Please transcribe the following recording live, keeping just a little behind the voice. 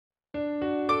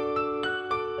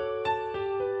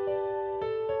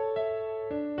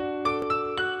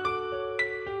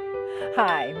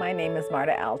Hi, my name is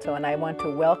Marta Alto and I want to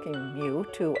welcome you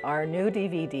to our new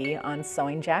DVD on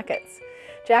sewing jackets.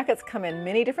 Jackets come in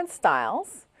many different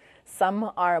styles.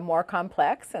 Some are more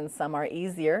complex and some are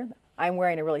easier. I'm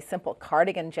wearing a really simple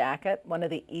cardigan jacket, one of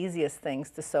the easiest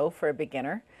things to sew for a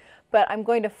beginner. But I'm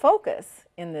going to focus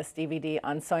in this DVD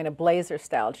on sewing a blazer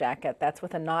style jacket. That's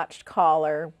with a notched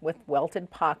collar with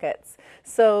welted pockets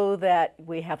so that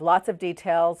we have lots of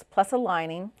details plus a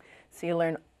lining. So you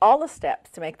learn all the steps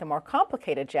to make the more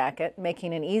complicated jacket,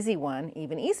 making an easy one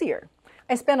even easier.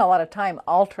 I spend a lot of time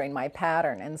altering my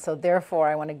pattern, and so therefore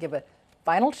I want to give a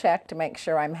final check to make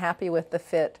sure I'm happy with the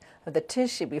fit of the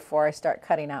tissue before I start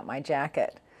cutting out my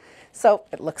jacket. So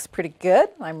it looks pretty good.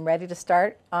 I'm ready to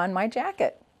start on my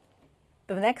jacket.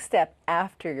 The next step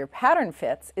after your pattern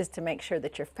fits is to make sure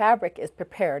that your fabric is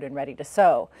prepared and ready to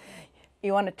sew.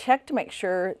 You want to check to make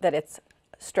sure that it's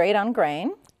straight on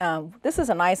grain. This is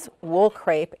a nice wool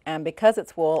crepe, and because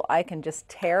it's wool, I can just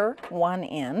tear one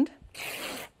end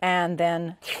and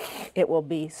then it will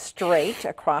be straight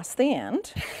across the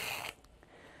end.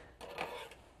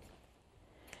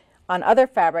 On other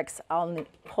fabrics, I'll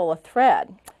pull a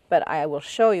thread, but I will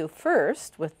show you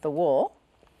first with the wool.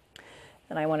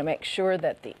 And I want to make sure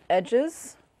that the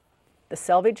edges, the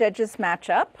selvage edges match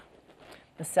up.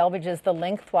 The selvage is the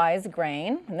lengthwise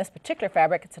grain. In this particular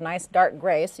fabric, it's a nice dark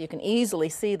gray, so you can easily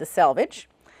see the selvage.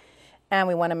 And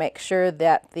we want to make sure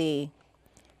that the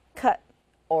cut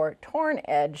or torn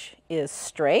edge is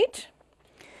straight.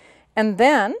 And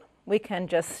then we can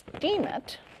just steam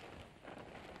it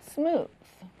smooth.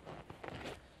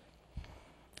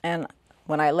 And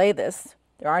when I lay this,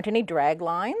 there aren't any drag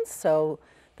lines, so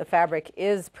the fabric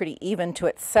is pretty even to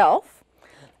itself.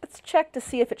 Let's check to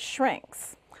see if it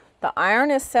shrinks. The iron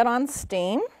is set on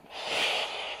steam.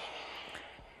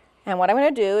 And what I'm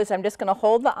going to do is I'm just going to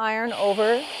hold the iron over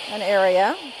an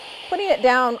area, putting it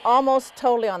down almost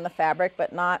totally on the fabric,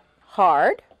 but not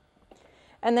hard.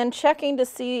 And then checking to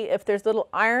see if there's little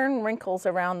iron wrinkles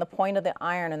around the point of the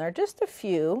iron, and there are just a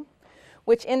few,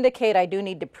 which indicate I do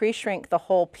need to pre-shrink the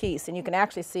whole piece. And you can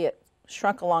actually see it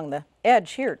shrunk along the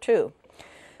edge here too.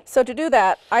 So to do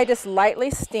that, I just lightly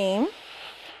steam.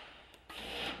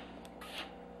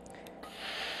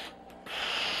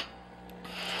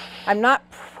 I'm not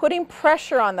putting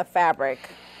pressure on the fabric.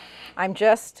 I'm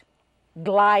just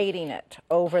gliding it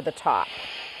over the top.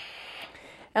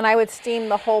 And I would steam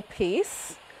the whole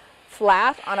piece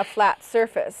flat on a flat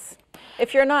surface.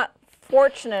 If you're not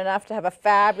fortunate enough to have a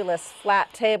fabulous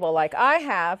flat table like I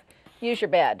have, use your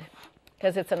bed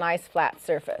because it's a nice flat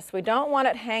surface. We don't want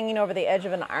it hanging over the edge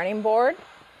of an ironing board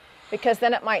because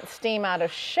then it might steam out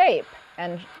of shape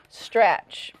and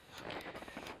stretch.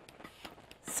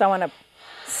 So I want to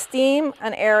steam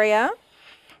an area,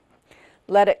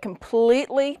 let it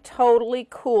completely, totally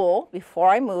cool before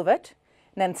I move it,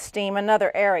 and then steam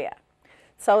another area.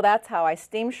 So that's how I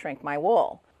steam shrink my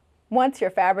wool. Once your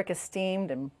fabric is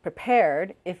steamed and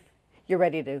prepared, if you're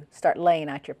ready to start laying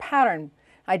out your pattern,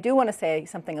 I do want to say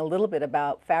something a little bit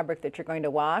about fabric that you're going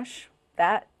to wash.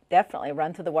 That definitely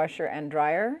run through the washer and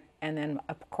dryer, and then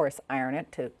of course iron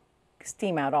it to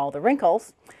steam out all the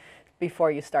wrinkles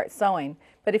before you start sewing.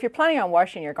 But if you're planning on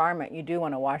washing your garment, you do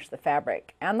want to wash the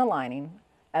fabric and the lining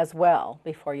as well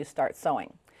before you start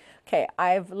sewing. Okay,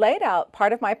 I've laid out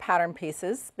part of my pattern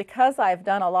pieces. Because I've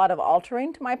done a lot of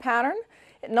altering to my pattern,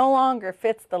 it no longer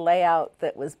fits the layout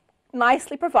that was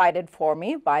nicely provided for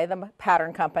me by the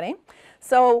pattern company.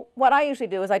 So what I usually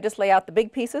do is I just lay out the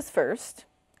big pieces first,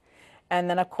 and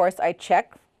then of course I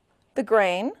check the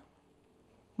grain,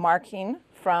 marking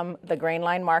from the grain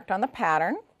line marked on the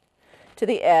pattern to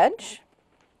the edge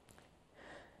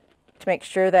to make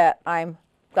sure that I've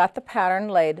got the pattern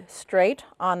laid straight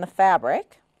on the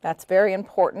fabric. That's very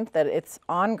important that it's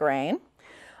on grain.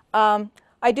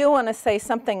 I do want to say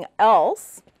something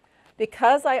else.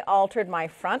 Because I altered my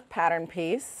front pattern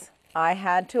piece, I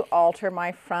had to alter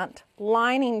my front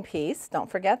lining piece. Don't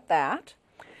forget that.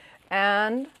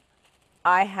 And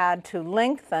I had to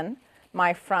lengthen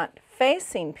my front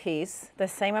facing piece the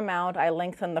same amount I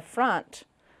lengthened the front.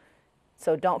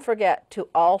 So don't forget to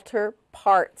alter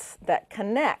parts that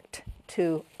connect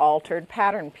to altered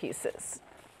pattern pieces.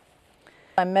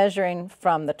 I'm measuring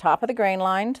from the top of the grain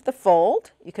line to the fold.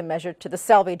 You can measure to the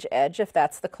selvage edge if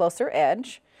that's the closer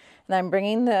edge. And I'm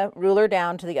bringing the ruler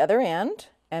down to the other end,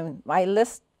 and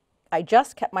I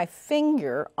just kept my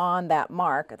finger on that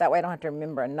mark. That way I don't have to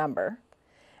remember a number.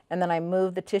 And then I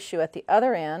move the tissue at the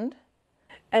other end.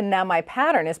 And now my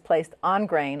pattern is placed on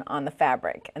grain on the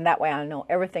fabric, and that way I know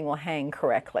everything will hang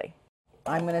correctly.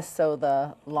 I'm going to sew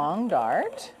the long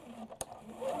dart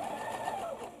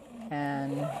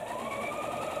and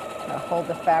Now hold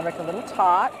the fabric a little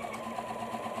taut.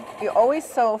 You always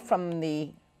sew from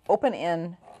the open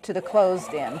end to the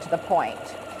closed end to the point.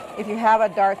 If you have a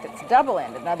dart that's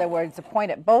double-ended, in other words, a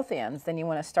point at both ends, then you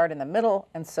want to start in the middle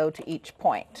and sew to each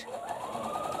point.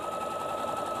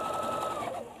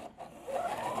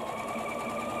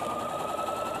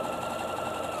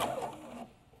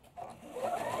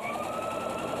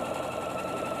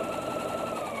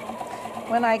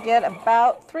 When I get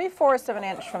about 3/4 of an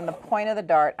inch from the point of the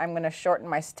dart, I'm going to shorten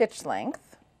my stitch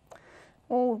length,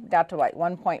 down to like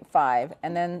 1.5,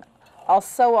 and then I'll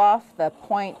sew off the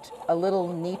point a little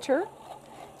neater,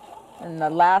 and the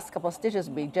last couple of stitches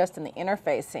will be just in the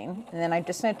interfacing, and then I'm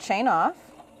just going to chain off.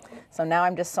 So now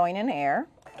I'm just sewing in air,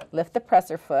 lift the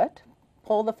presser foot,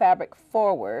 pull the fabric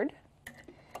forward,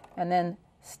 and then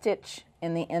stitch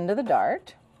in the end of the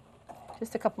dart,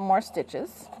 just a couple more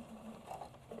stitches.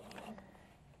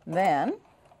 Then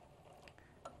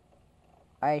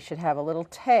I should have a little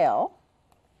tail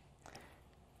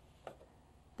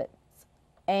that's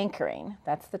anchoring.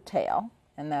 That's the tail,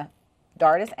 and the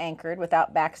dart is anchored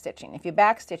without backstitching. If you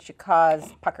backstitch, you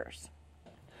cause puckers.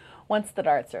 Once the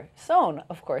darts are sewn,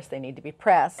 of course, they need to be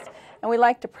pressed, and we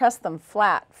like to press them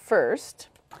flat first,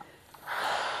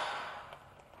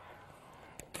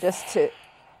 just to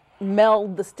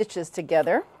meld the stitches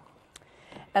together.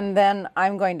 And then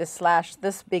I'm going to slash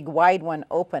this big wide one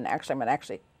open. Actually, I'm going to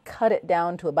actually cut it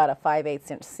down to about a 5/8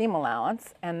 inch seam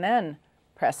allowance and then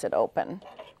press it open.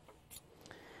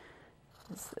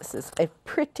 This is a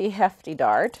pretty hefty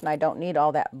dart, and I don't need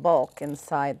all that bulk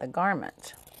inside the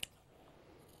garment.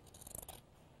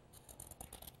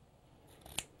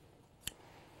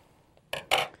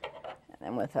 And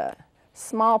then with a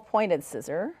small pointed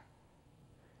scissor,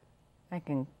 I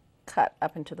can cut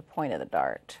up into the point of the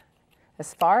dart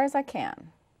as far as I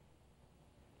can.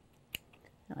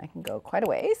 And I can go quite a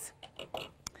ways.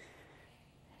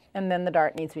 And then the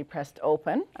dart needs to be pressed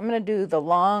open. I'm going to do the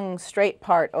long straight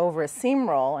part over a seam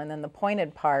roll and then the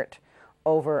pointed part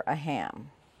over a ham.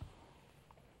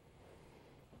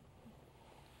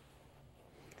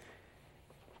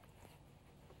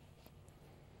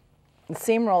 The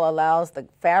seam roll allows the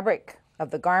fabric of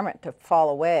the garment to fall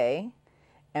away,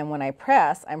 and when I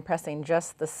press, I'm pressing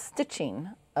just the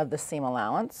stitching of the seam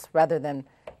allowance rather than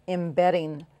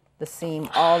embedding the seam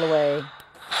all the way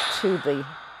to the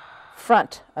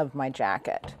front of my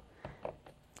jacket.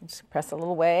 Just press a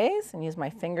little ways and use my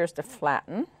fingers to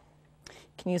flatten. You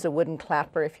can use a wooden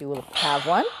clapper if you will have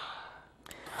one.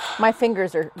 My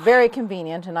fingers are very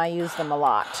convenient and I use them a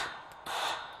lot.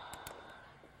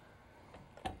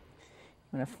 I'm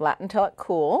going to flatten until it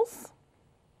cools,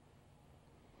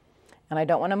 and I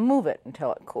don't want to move it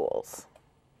until it cools.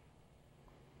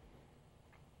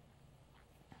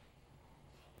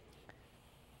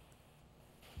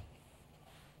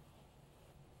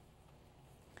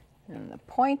 And the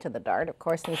point of the dart, of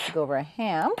course, needs to go over a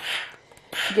ham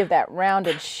to give that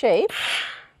rounded shape.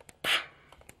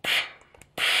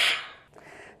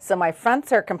 So my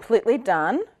fronts are completely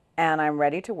done, and I'm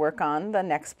ready to work on the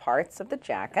next parts of the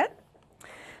jacket.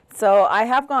 So I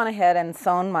have gone ahead and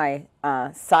sewn my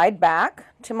side back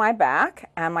to my back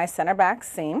and my center back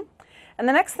seam. And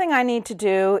the next thing I need to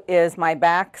do is my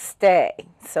back stay.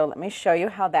 So let me show you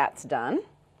how that's done.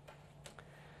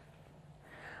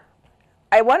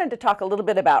 I wanted to talk a little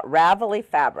bit about ravelly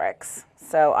fabrics.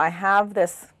 So I have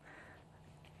this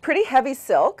pretty heavy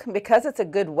silk. Because it's a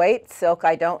good weight silk,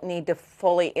 I don't need to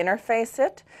fully interface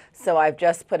it. So I've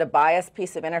just put a bias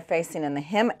piece of interfacing in the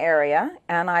hem area,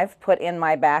 and I've put in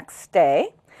my back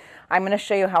stay. I'm going to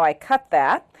show you how I cut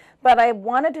that. But I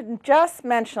wanted to just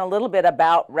mention a little bit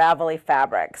about ravelly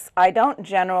fabrics. I don't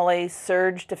generally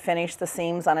serge to finish the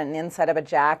seams on an inside of a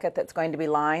jacket that's going to be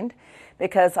lined,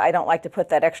 because I don't like to put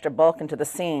that extra bulk into the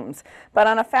seams. But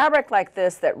on a fabric like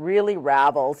this that really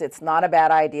ravels, it's not a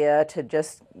bad idea to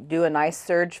just do a nice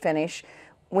serge finish.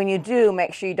 When you do,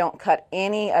 make sure you don't cut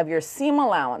any of your seam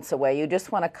allowance away. You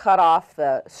just want to cut off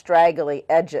the straggly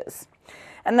edges.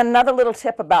 And then another little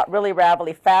tip about really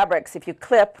ravelly fabrics: if you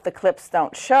clip, the clips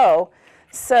don't show.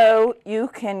 So you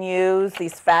can use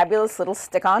these fabulous little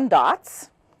stick-on dots,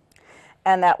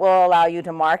 and that will allow you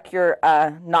to mark your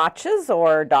notches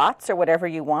or dots or whatever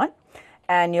you want,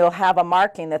 and you'll have a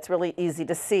marking that's really easy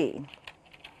to see.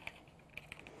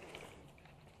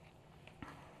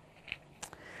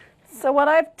 So what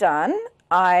I've done,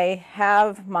 I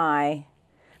have my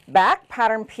back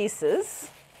pattern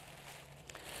pieces,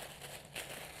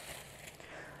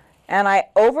 and I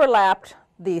overlapped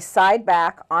the side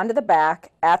back onto the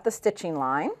back at the stitching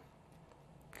line.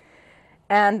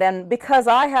 And then because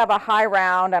I have a high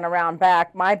round and a round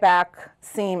back, my back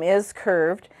seam is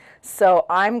curved. So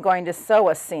I'm going to sew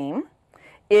a seam.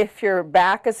 If your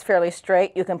back is fairly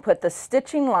straight, you can put the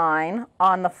stitching line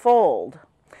on the fold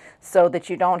so that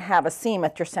you don't have a seam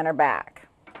at your center back.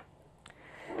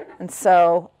 And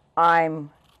so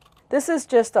this is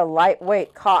just a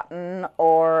lightweight cotton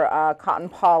or cotton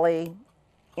poly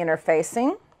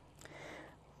interfacing.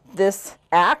 This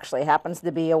actually happens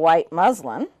to be a white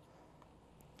muslin,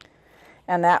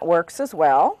 and that works as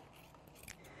well.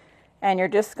 And you're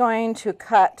just going to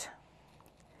cut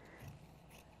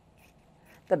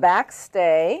the back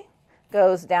stay,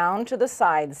 goes down to the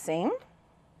side seam,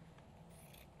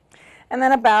 and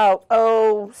then about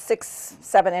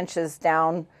 6-7 inches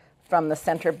down from the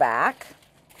center back,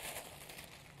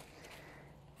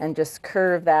 and just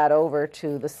curve that over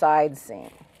to the side seam.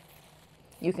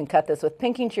 You can cut this with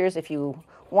pinking shears if you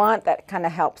want. That kind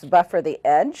of helps buffer the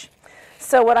edge.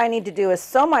 So what I need to do is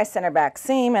sew my center back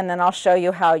seam, and then I'll show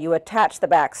you how you attach the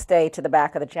back stay to the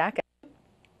back of the jacket.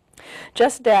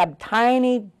 Just dab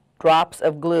tiny drops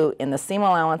of glue in the seam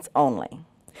allowance only.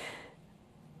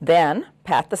 Then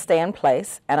pat the stay in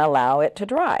place and allow it to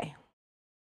dry.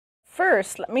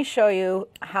 First, let me show you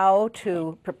how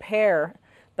to prepare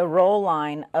the roll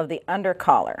line of the under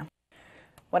collar.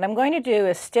 What I'm going to do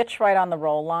is stitch right on the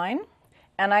roll line,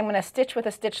 and I'm going to stitch with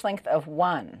a stitch length of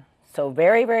 1. So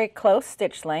very, very close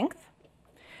stitch length,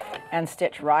 and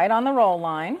stitch right on the roll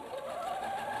line.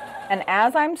 And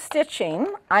as I'm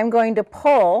stitching, I'm going to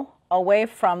pull away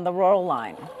from the roll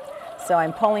line. So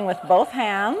I'm pulling with both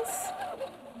hands,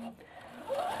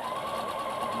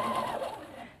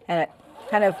 and it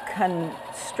kind of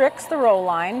constricts the roll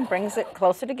line, brings it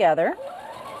closer together.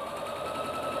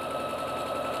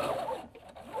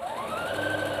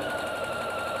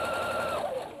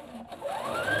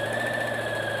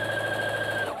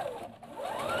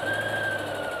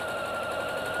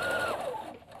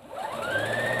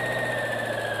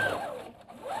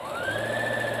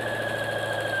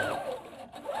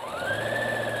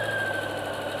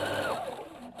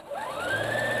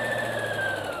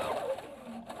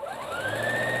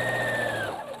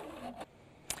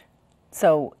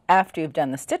 So after you've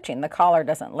done the stitching, the collar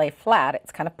doesn't lay flat,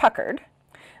 it's kind of puckered,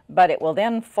 but it will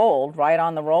then fold right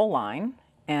on the roll line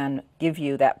and give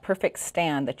you that perfect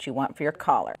stand that you want for your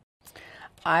collar.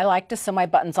 I like to sew my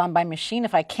buttons on by machine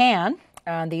if I can.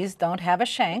 These don't have a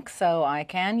shank, so I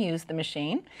can use the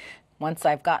machine. Once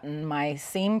I've gotten my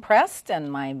seam pressed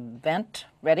and my vent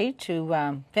ready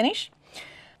to finish.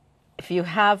 If you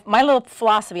have, my little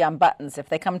philosophy on buttons, if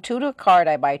they come 2 to a card,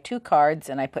 I buy 2 cards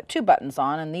and I put 2 buttons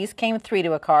on, and these came 3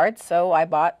 to a card, so I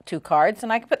bought 2 cards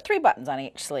and I can put 3 buttons on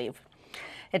each sleeve.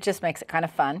 It just makes it kind of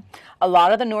fun. A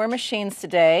lot of the newer machines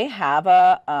today have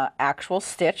a actual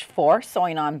stitch for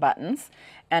sewing on buttons,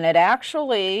 and it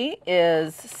actually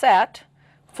is set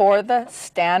for the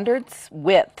standard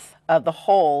width of the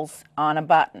holes on a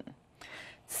button.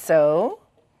 So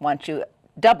once you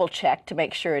double check to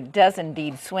make sure it does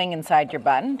indeed swing inside your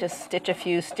button, just stitch a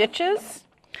few stitches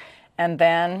and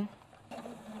then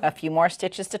a few more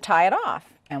stitches to tie it off,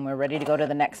 and we're ready to go to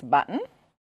the next button.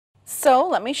 So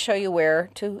let me show you where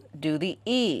to do the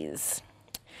ease.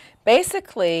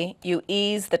 Basically, you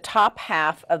ease the top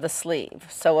half of the sleeve.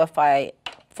 So if I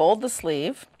fold the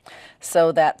sleeve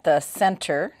so that the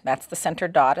center, that's the center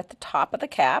dot at the top of the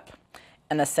cap,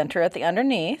 and the center at the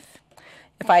underneath,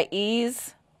 if I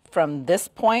ease from this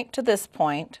point to this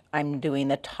point, I'm doing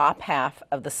the top half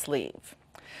of the sleeve.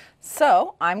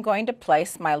 So I'm going to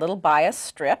place my little bias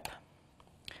strip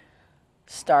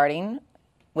starting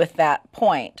with that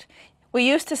point. We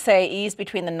used to say ease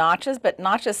between the notches, but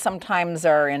notches sometimes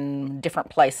are in different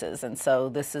places, and so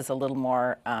this is a little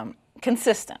more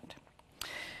consistent.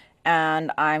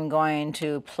 And I'm going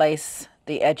to place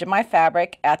the edge of my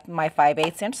fabric at my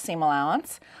 5/8 inch seam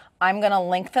allowance. I'm going to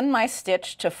lengthen my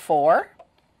stitch to 4.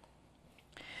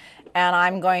 And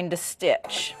I'm going to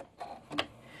stitch.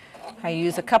 I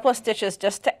use a couple of stitches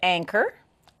just to anchor,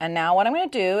 and now what I'm going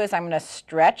to do is I'm going to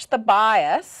stretch the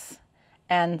bias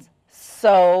and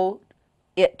sew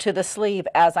it to the sleeve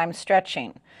as I'm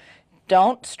stretching.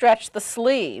 Don't stretch the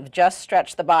sleeve, just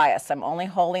stretch the bias. I'm only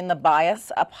holding the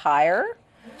bias up higher,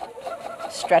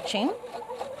 stretching.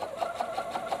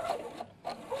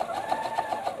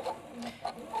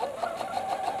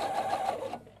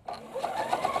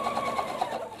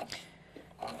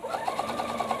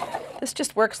 This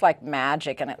just works like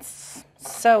magic, and it's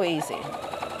so easy.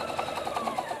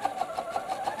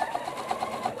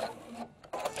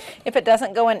 If it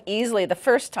doesn't go in easily the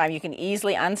first time, you can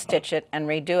easily unstitch it and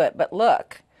redo it. But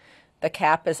look, the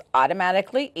cap is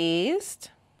automatically eased,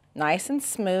 nice and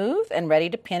smooth, and ready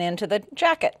to pin into the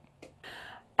jacket.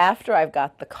 After I've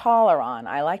got the collar on,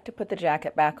 I like to put the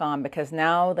jacket back on because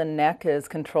now the neck is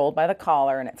controlled by the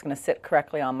collar and it's going to sit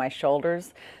correctly on my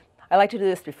shoulders. I like to do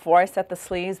this before I set the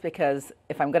sleeves because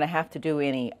if I'm going to have to do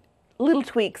any little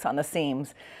tweaks on the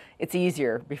seams, it's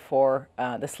easier before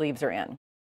the sleeves are in.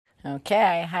 Okay,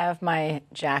 I have my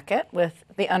jacket with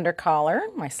the under collar.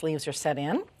 My sleeves are set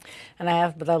in. And I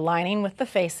have the lining with the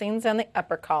facings and the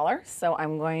upper collar. So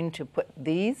I'm going to put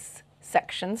these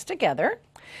sections together.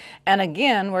 And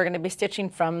again, we're going to be stitching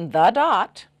from the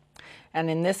dot. And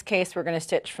in this case, we're going to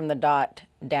stitch from the dot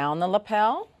down the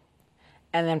lapel,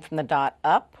 and then from the dot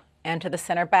up and to the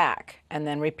center back, and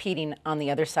then repeating on the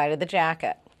other side of the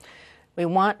jacket. We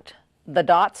want the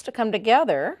dots to come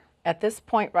together at this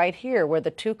point right here where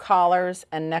the two collars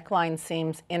and neckline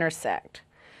seams intersect.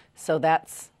 So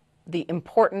that's the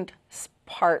important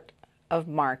part of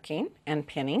marking and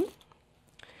pinning.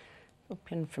 We'll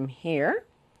pin from here.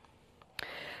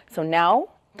 So now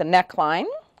the neckline.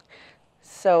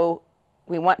 So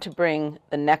we want to bring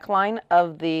the neckline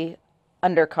of the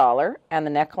under collar and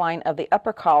the neckline of the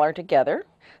upper collar together.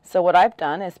 So what I've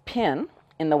done is pin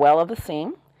in the well of the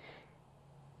seam,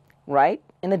 right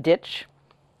in the ditch,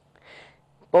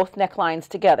 both necklines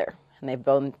together, and they've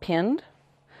been pinned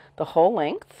the whole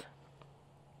length.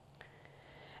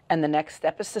 And the next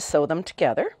step is to sew them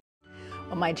together.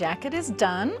 Well, my jacket is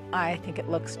done. I think it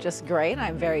looks just great.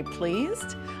 I'm very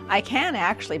pleased. I can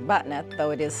actually button it,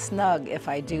 though it is snug if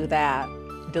I do that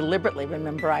deliberately.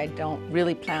 Remember, I don't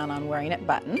really plan on wearing it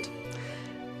buttoned.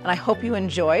 And I hope you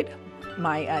enjoyed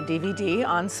my DVD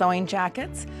on sewing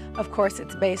jackets. Of course,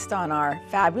 it's based on our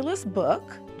fabulous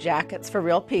book, Jackets for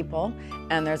Real People,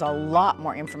 and there's a lot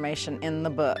more information in the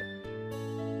book.